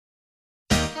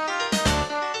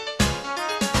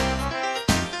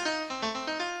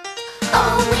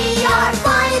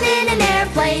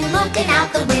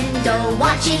out the window,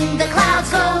 watching the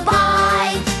clouds go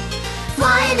by.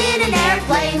 Flying in an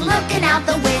airplane, looking out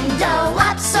the window,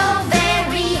 up so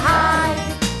very high.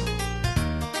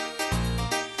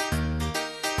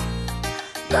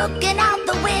 Looking out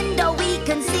the window, we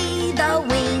can see the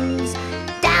wings.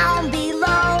 Down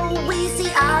below, we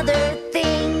see other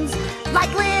things,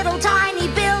 like little tiny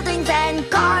buildings and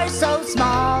cars so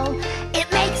small. It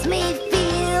makes me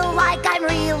feel like I'm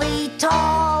really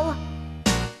tall.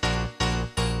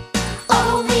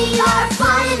 Oh, we are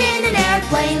flying in an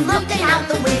airplane, looking out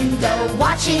the window,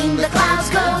 watching the clouds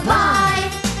go by.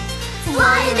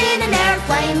 Flying in an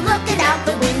airplane, looking out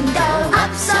the window,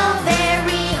 up so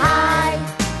very high.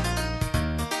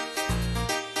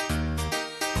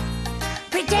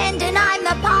 Pretending I'm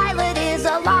the pilot is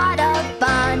a lot of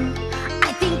fun.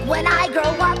 I think when I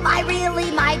grow up I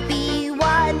really might be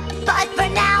one. But for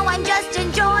now I'm just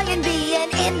enjoying being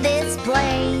in this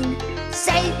plane,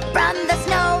 safe from the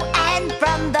snow and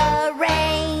from the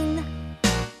rain.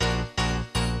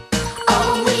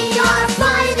 Oh, we are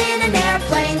flying in an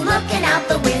airplane, looking out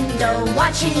the window,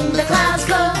 watching the clouds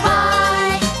go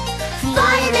by.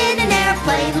 Flying in an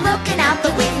airplane, looking out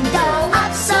the window,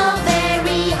 up so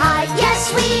very high.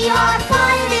 Yes, we are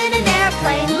flying in an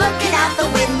airplane, looking out the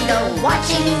window,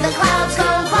 watching the clouds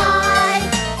go by.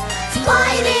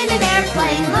 Flying in an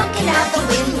airplane, looking out the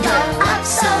window, up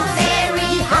so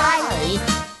very high.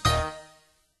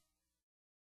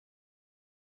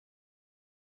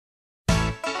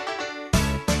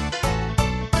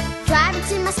 Driving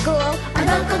to my school, I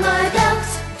buckle my belt.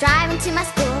 driving to my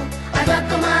school, I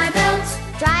buckle my belt.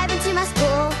 driving to my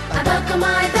school, I buckle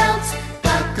my belt.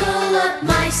 Buckle up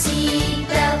my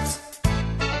seatbelt.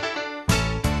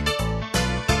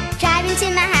 driving to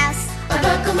my house, I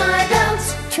buckle my belt.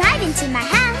 driving to my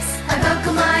house, I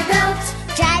buckle my belt.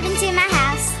 driving to my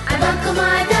house, I buckle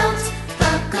my belt.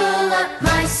 Buckle up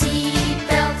my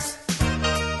seatbelt.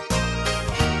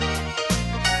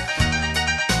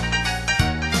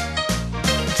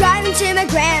 driving to my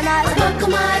grandma's, I buckle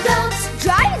my belt.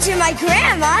 driving to my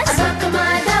grandma's, I buckle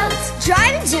my belt.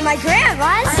 driving to my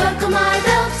grandma's, I buckle my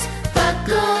belt.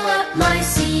 Buckle up my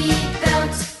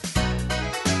seatbelt.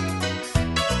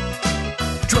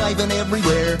 Driving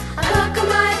everywhere, I buckle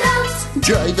my belt.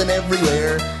 driving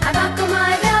everywhere, I buckle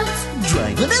my belt.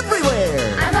 driving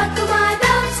everywhere. I buckle my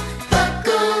belt.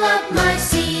 Buckle up my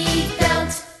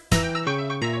seatbelt.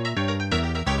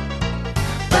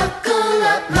 Buckle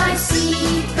up my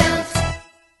seatbelt.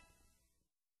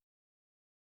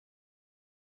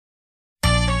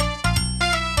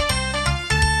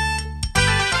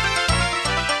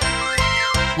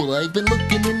 Well, I've been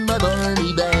looking in my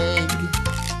Barney bag,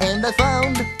 and I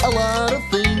found a lot of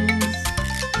things.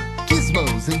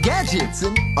 Gizmos and gadgets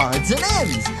and odds and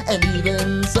ends, and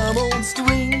even some old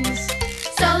strings.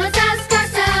 So let's ask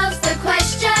ourselves the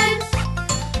question,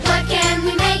 what can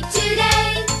we make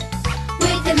today?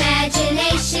 With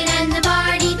imagination and the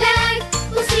Barney bag,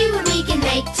 we'll see what we can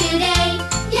make today.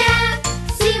 Yeah,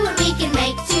 see what we can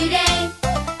make today.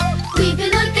 We've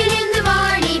been looking in the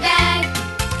Barney bag,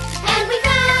 and we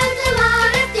found a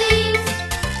lot of things.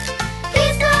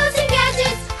 Gizmos and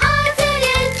gadgets, odds and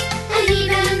ends, and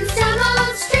even some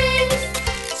old strings.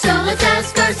 So let's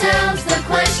ask ourselves the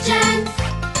question,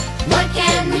 what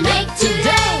can we make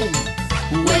today?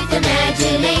 With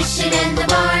imagination and the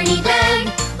Barney bag,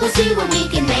 we'll see what we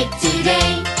can make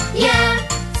today. Yeah,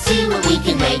 see what we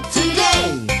can make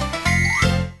today.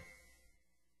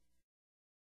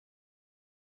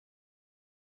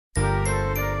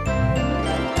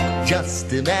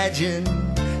 Just imagine,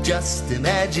 just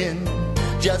imagine,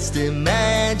 just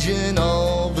imagine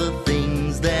all the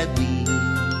things that we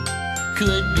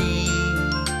could be.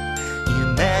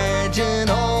 Imagine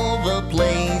all the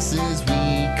places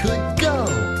we could go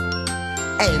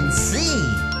and see.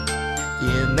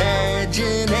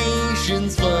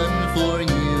 Imagination's fun for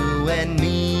you and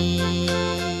me.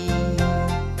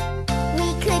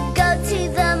 we could go to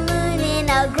the moon in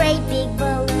a great big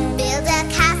balloon, build a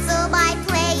castle by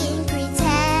playing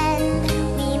pretend.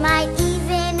 We might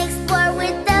even explore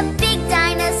with the big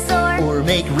dinosaur, Or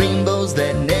make rainbows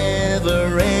that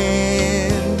never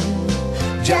end.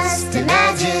 Just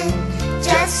imagine,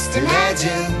 just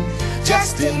imagine,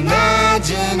 just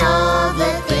imagine all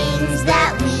the things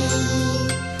that we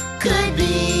could be.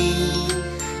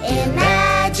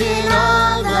 Imagine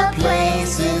all the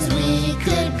places we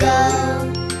could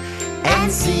go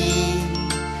and see.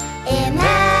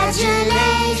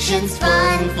 Imagination's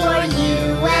fun for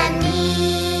you and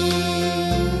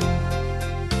me.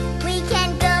 we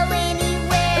can go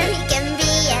anywhere, we can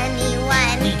be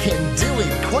anyone. We can do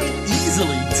it quite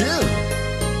easily too.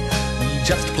 We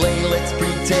just play, let's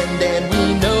pretend, and we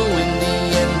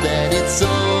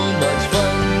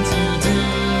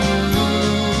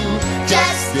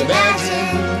Just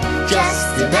imagine,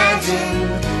 just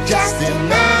imagine, just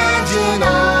imagine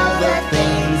all the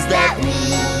things that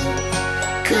we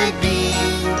could be.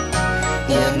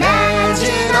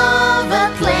 Imagine all the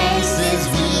places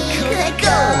we could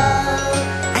go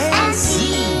and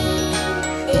see.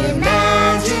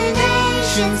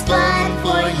 Imagination's fun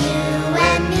for you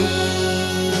and me.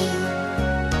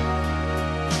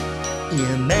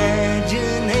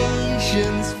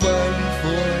 Imagination's fun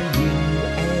for you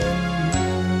and me.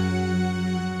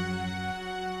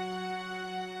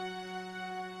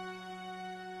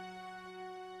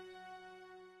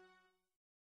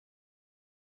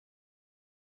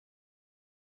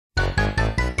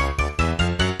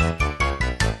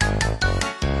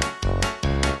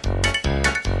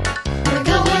 We're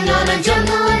going on a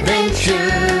jungle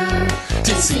adventure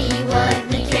to see what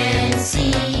we can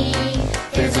see.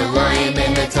 There's a lion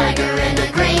and a tiger and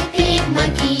a great big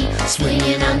monkey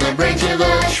swinging on the branch of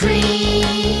a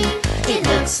tree. It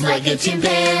looks like a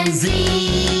chimpanzee.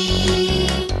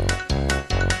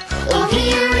 Oh,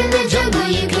 here in the jungle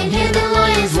you can hear the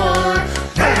lions roar,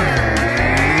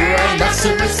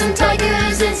 rhinoceros and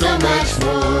tigers and so much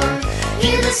more.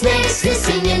 Hear the snakes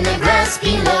hissing in the grass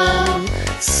below.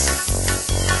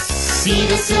 See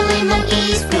the silly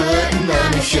monkeys putting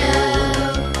on a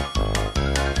show.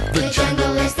 The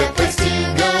jungle is the place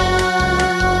to go.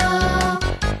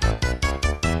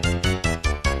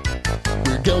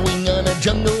 We're going on a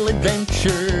jungle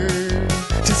adventure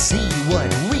to see what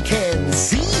we can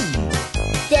see.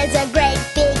 There's a great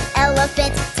big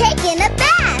elephant taking a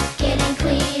bath. Getting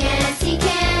clean as he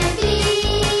can be.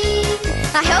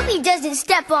 I hope he doesn't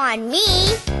step on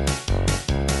me.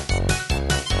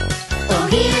 Oh,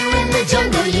 here in the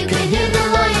jungle you can hear the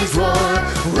lions roar,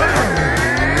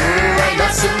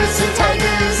 rhinoceros and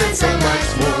tigers and so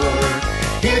much more.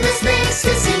 Hear the snakes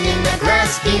hissing in the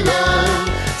grass below.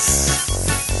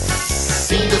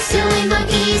 See the silly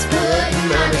monkeys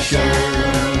putting on a show.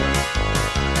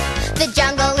 The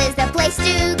jungle is the place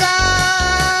to go.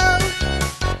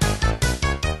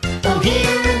 Oh,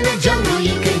 here in the jungle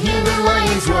you can hear the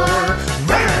lions roar,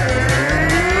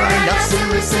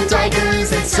 rhinoceros and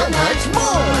tigers and so much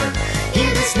more.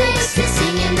 Hear the snakes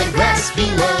hissing in the grass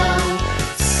below.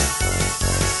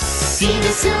 See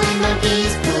the silly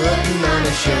monkeys putting on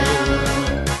a show.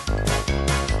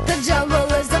 The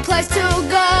jungle is the place to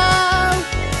go.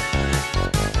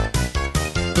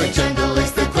 The jungle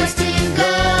is the place to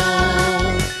go.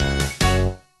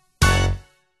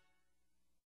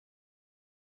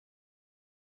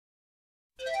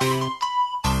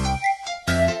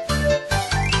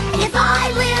 If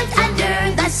I lived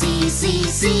under the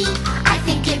sea, I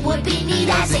think it would be neat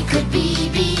as it could be.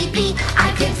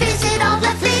 I could visit all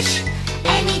the fish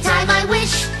anytime I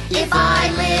wish. If I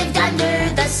lived under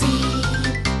the sea,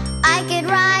 I could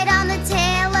ride on the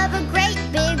tail of a great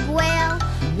big whale.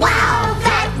 wow,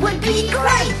 that would be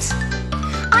great.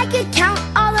 I could count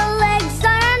all the legs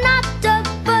on an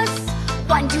octopus.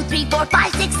 1, 2, 3, 4,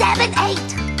 5, 6, 7, 8.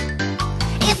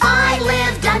 If I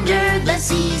lived under the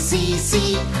sea,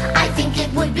 I think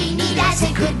it would be neat as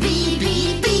it could be.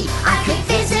 I could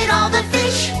visit all the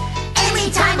fish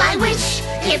anytime I wish.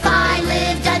 If I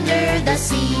lived under the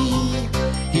sea,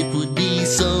 It would be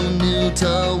so new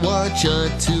to watch a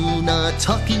tuna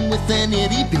talking with an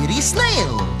itty-bitty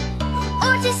snail.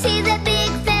 Or to see the big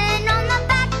fin on the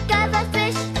back of a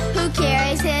fish who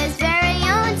carries his very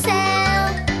own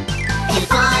sail. if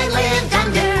I lived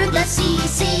under the sea,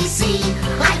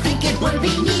 I think it would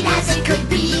be neat as it could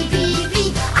be.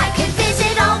 I could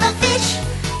visit all the fish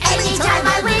anytime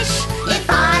I wish. If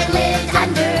I lived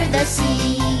under the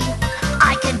sea,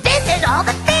 I could visit all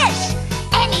the fish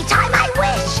anytime I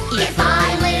wish. If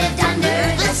I lived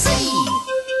under the sea.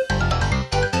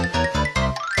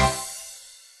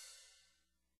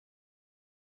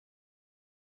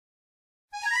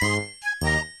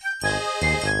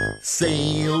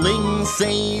 Sailing,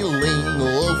 sailing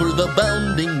over the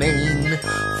bounding main,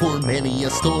 for many a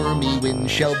stormy wind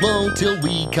shall blow till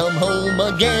we come home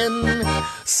again.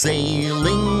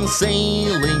 Sailing,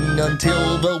 sailing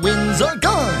until the winds are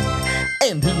gone,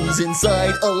 and who's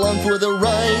inside along for the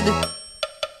ride?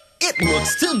 It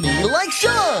looks to me like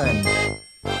Sean.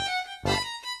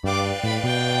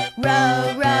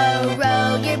 Row, row,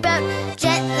 row your boat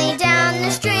gently down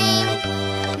the stream.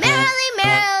 Merrily,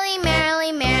 merrily,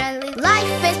 merrily, merrily,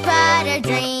 life is but a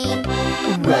dream.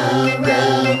 Row,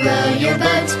 row, row your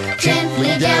boat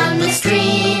gently down the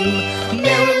stream.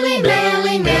 Merrily,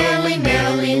 merrily, merrily,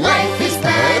 merrily, life is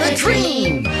but a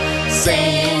dream.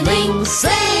 Sailing,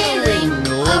 sailing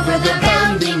over the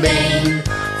bounding main,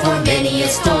 for many a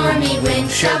stormy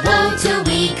wind shall blow till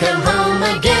we come home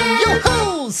again.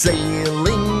 Yo-ho!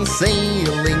 Sailing,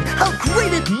 sailing, how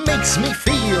great it makes me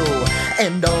feel.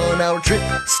 And on our trip,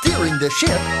 steering the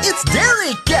ship, it's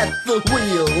Derek at the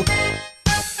wheel.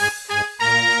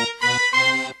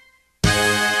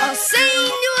 I'll sing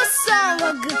you a song,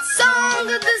 a good song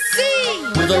of the sea.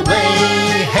 With a way,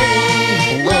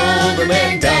 hey, blow the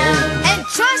man down. And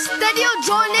trust that you'll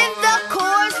join in the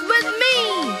chorus with me.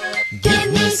 Give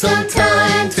me some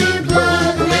time to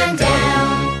blow the man down.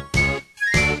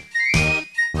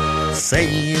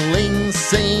 Sailing,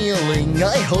 sailing,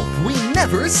 I hope we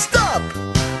never stop.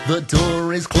 The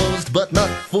door is closed but not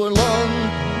for long,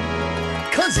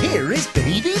 'cause here is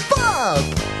Baby Bob.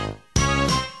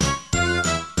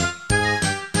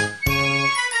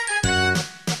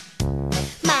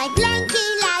 My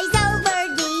blankie lies over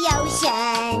the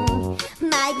ocean.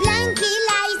 My blankie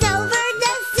lies over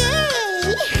the sea.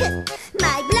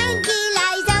 My blankie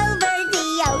lies over the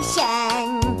ocean.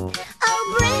 Oh,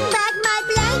 bring back my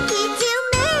blankie to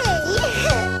me.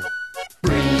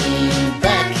 Bring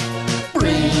back,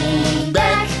 bring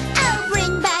back, Oh,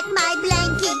 bring back my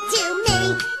blankie to me,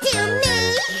 to me.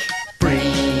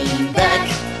 bring back,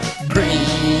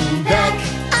 bring back.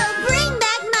 Oh, bring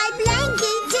back my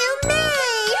blankie to me.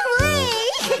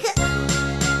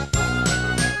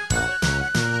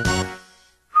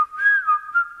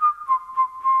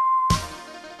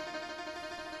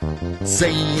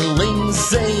 Sailing,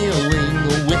 sailing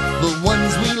with the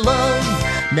ones we love.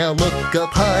 Now look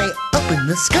up high, up in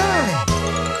the sky.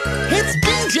 It's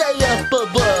BJ up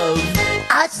above.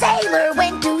 A sailor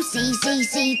went to sea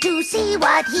to see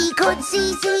what he could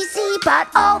see. But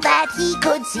all that he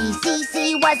could see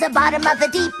was the bottom of the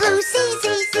deep blue sea.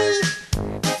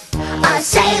 A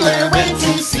sailor went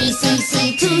to sea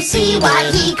to see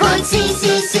what he could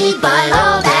see. But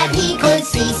all that he could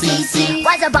see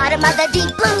was the bottom of the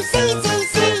deep blue sea.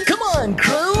 Come on,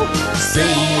 crew!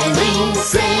 Sailing,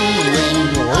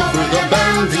 sailing over the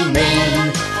boundary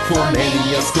main. For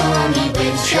many a stormy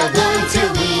wind shall blow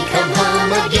till we come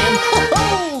home again.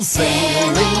 Ho-ho!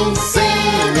 Sailing,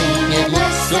 sailing, it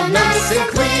looks so nice and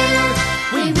clear.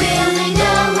 We really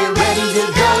know we're ready to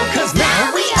go, 'cause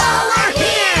now we all are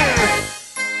here!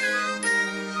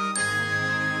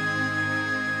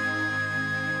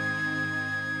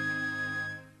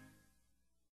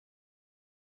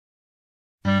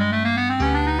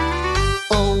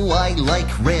 Oh, I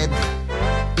like red.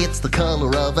 It's the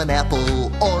color of an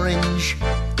apple. Orange,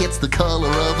 it's the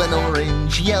color of an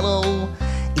orange. Yellow,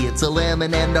 it's a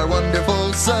lemon and our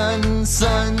wonderful sun.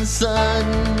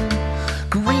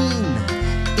 Green,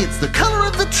 it's the color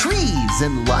of the trees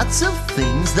and lots of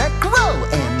things that grow.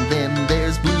 And then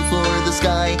there's blue for the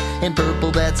sky, and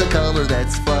purple, that's a color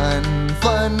that's fun.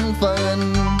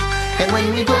 And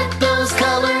when we put those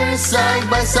colors side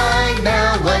by side,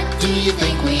 now what do you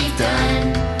think we've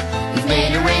done? We've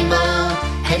made a rainbow,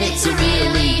 and it's a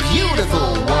really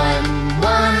beautiful one.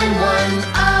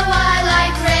 Oh, I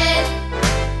like red.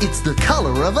 It's the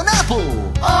color of an apple.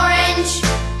 Orange.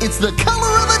 It's the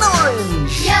color of an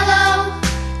orange. Yellow.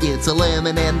 It's a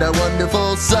lemon and our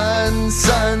wonderful sun.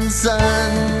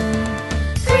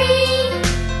 Green.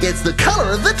 It's the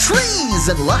color of the trees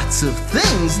and lots of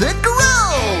things that grow.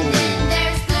 And then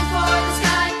there's blue for the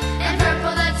sky, and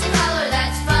purple, that's a color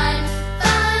that's fun.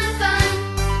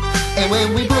 And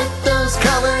when we put those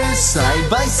colors side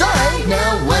by side,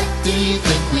 now what do you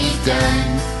think we've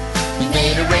done? We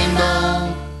made a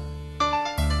rainbow.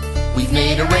 We've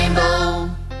made a rainbow.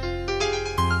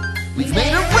 We've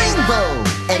made a rainbow,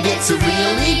 and it's a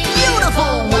really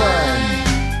beautiful one.